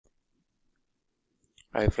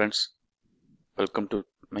Hi friends, welcome to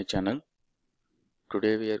my channel.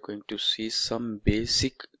 Today we are going to see some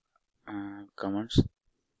basic commands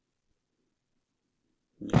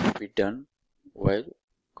that be done while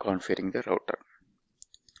configuring the router.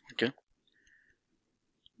 Okay,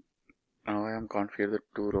 now I am configuring the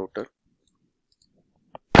two router.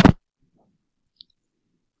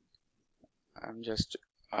 I am just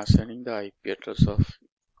assigning the IP address of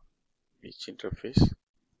each interface.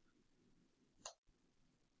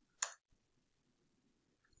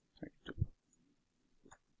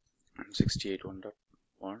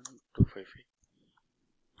 168.1.1.258.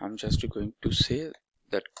 I'm just going to say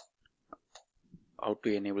that how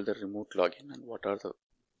to enable the remote login and what are the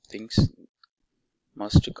things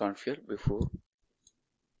must configure before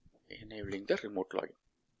enabling the remote login.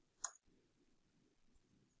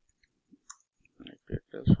 IP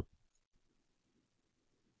address,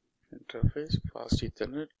 interface, fast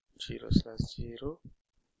Ethernet 0/0,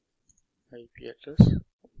 IP address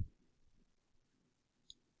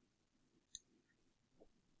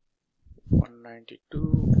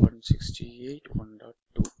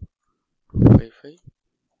 192.168.1.2,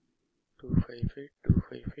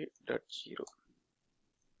 255.258.258.0.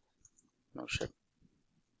 Now check.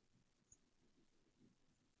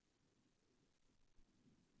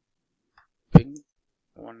 Ping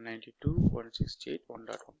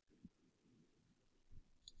 192.168.1.1.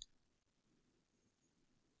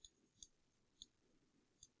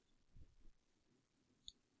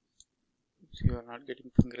 So you are not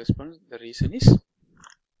getting ping response. The reason is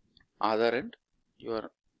other end you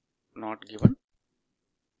are not given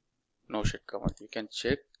no shit command. You can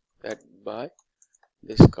check that by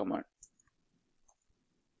this command.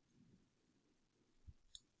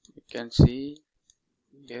 You can see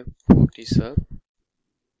here port is up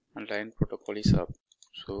and line protocol is up,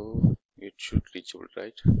 so it should reachable,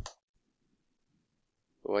 right?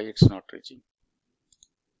 Why it's not reaching?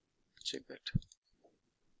 Check that.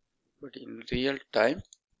 But in real time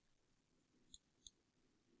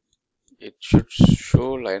it should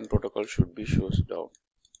show line protocol should be shows down.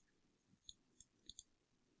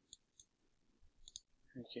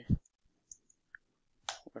 Okay,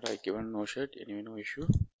 but I given no shit, anyway no issue.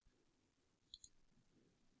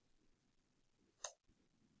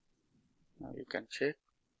 Now you can check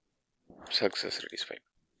success rate is fine.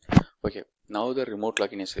 Okay, now the remote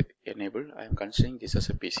login is enabled. I am considering this as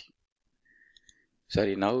a PC.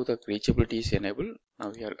 Sorry, now the reachability is enabled.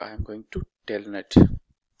 Now I am going to telnet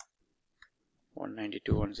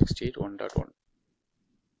 192.168.1.1.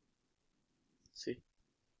 See,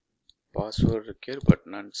 password required but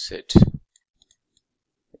none set,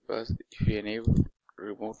 because if you enable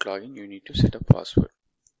remote login you need to set a password,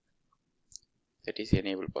 that is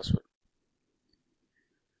enable password.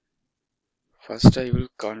 First I will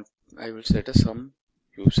set some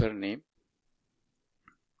username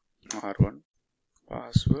R1,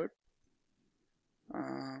 password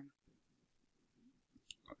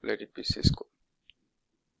let it be Cisco.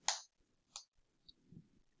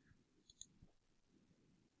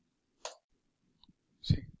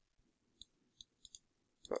 See,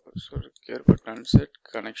 password required but unset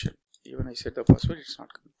connection. Even I set the password, it's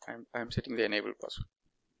not coming. I am setting the enable password.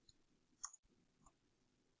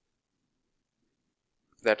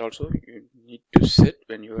 That also you need to set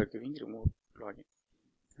when you are giving remote login.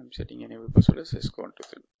 I'm setting enable password as Cisco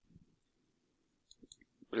 123.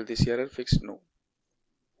 Will this error fix? No.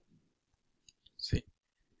 See,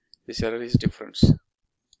 this error is difference.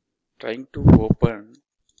 Trying to open,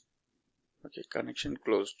 okay, connection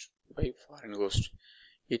closed by foreign host.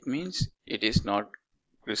 It means it is not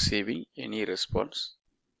receiving any response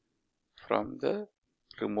from the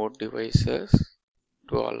remote devices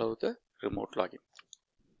to allow the remote login.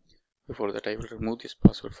 Before that I will remove this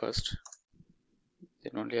password first,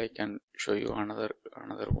 then only I can show you another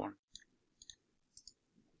one.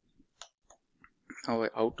 Now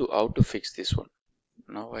how to fix this one.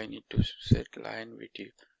 Now I need to set line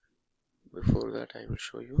VT. Before that I will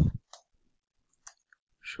show you.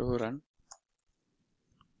 Show run.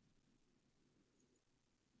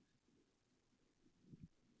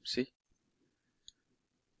 See,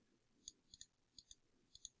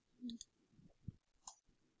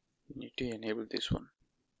 you need to enable this one.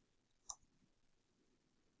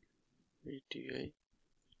 VTI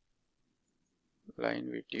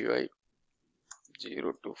line VTI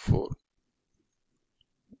 0 to 4.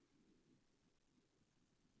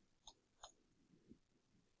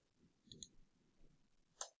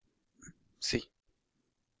 See,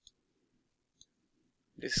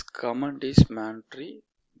 this command is mandatory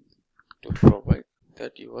to provide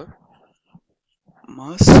that you are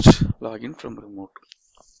must login from remote.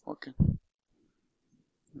 Okay,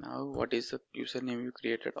 Now what is the username you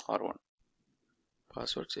created? R1.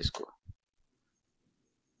 Password Cisco.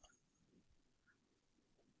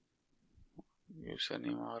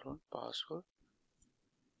 Username R1, password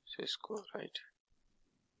Cisco, right?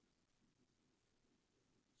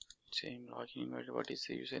 Same login. What is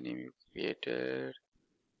the username you created?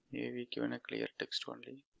 Here we given a clear text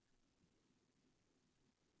only.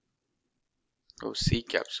 Oh, C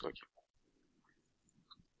caps. Okay.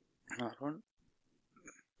 R1.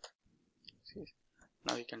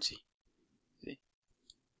 Now you can see. See,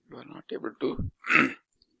 you are not able to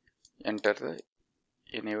enter the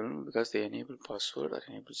enable because the enable password or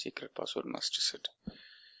enable secret password must set.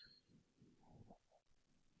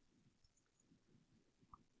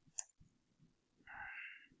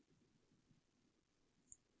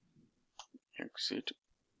 Exit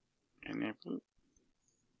enable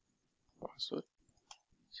password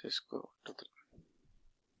Cisco 123.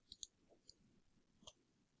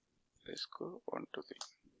 Cisco 123.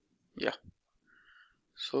 Yeah.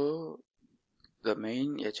 So the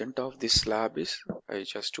main agenda of this lab is I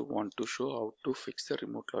just want to show how to fix the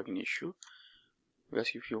remote login issue.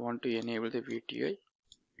 Because if you want to enable the VTI,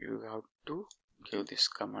 you have to give this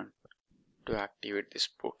command to activate this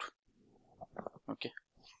port. Okay.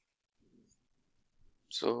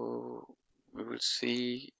 So we will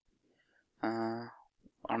see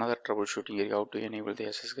another troubleshooting area how to enable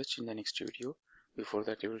the SSH in the next video. Before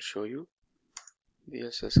that, I will show you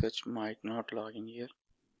the SSH might not log in here.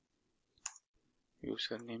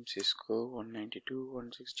 Username Cisco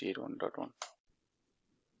 192.168.1.1.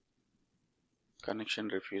 Connection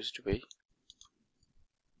refused by.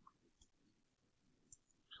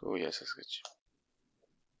 So SSH.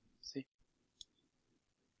 See.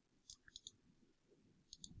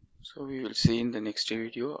 So we will see in the next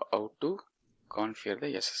video how to configure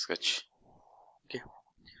the SSH. Okay.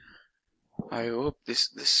 I hope this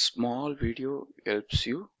small video helps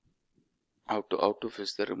you how to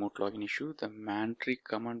fix the remote login issue. The mandatory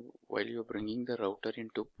command while you're bringing the router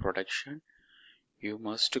into production, you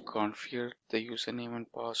must configure the username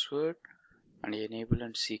and password and enable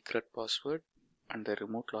and secret password, and the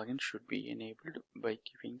remote login should be enabled by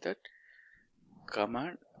giving that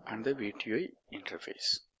command and the VTI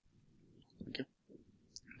interface. Okay,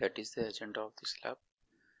 that is the agenda of this lab.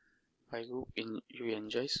 I hope you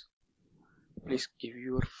enjoy. Please give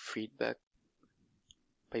your feedback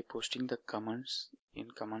by posting the comments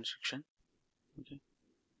in comment section. Okay.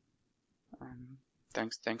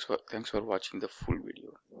 Thanks for watching the full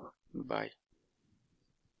video. Bye.